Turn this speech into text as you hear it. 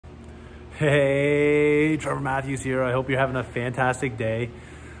Hey, Trevor Matthews here. I hope you're having a fantastic day.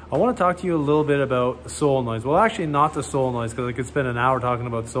 I want to talk to you a little bit about solenoids. Well, actually not the solenoids, because I could spend an hour talking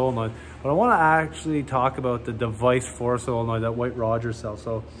about solenoids, but I want to actually talk about the device for solenoid, that White Rogers cell.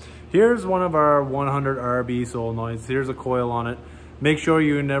 So here's one of our 100 RB solenoids. Here's a coil on it. Make sure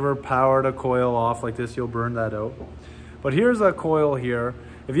you never power the coil off like this, you'll burn that out. But here's a coil here.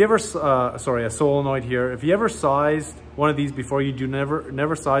 If you ever, a solenoid here. If you ever sized one of these before, you do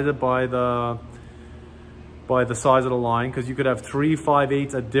never size it by the size of the line, because you could have 3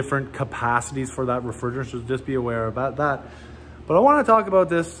 5/8 at different capacities for that refrigerant, so just be aware about that. But I want to talk about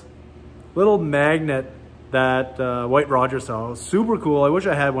this little magnet that White Rogers cell. Super cool. I wish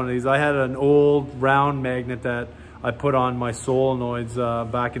I had one of these. I had an old round magnet that I put on my solenoids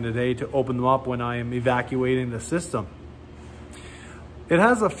back in the day to open them up when I am evacuating the system. It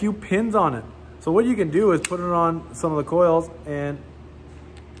has a few pins on it. So what you can do is put it on some of the coils and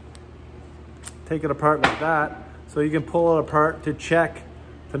take it apart like that. So you can pull it apart to check,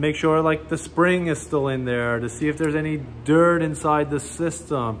 to make sure like the spring is still in there, to see if there's any dirt inside the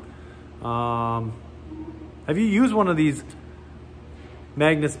system. Have you used one of these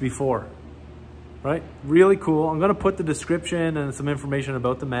magnets before? Right? Really cool. I'm gonna put the description and some information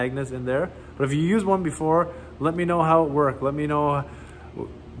about the magnets in there. But if you used one before, let me know how it worked. Let me know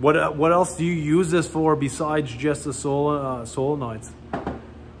what else do you use this for besides just the solenoids.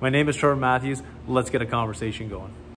 My name is Trevor Matthews. Let's get a conversation going.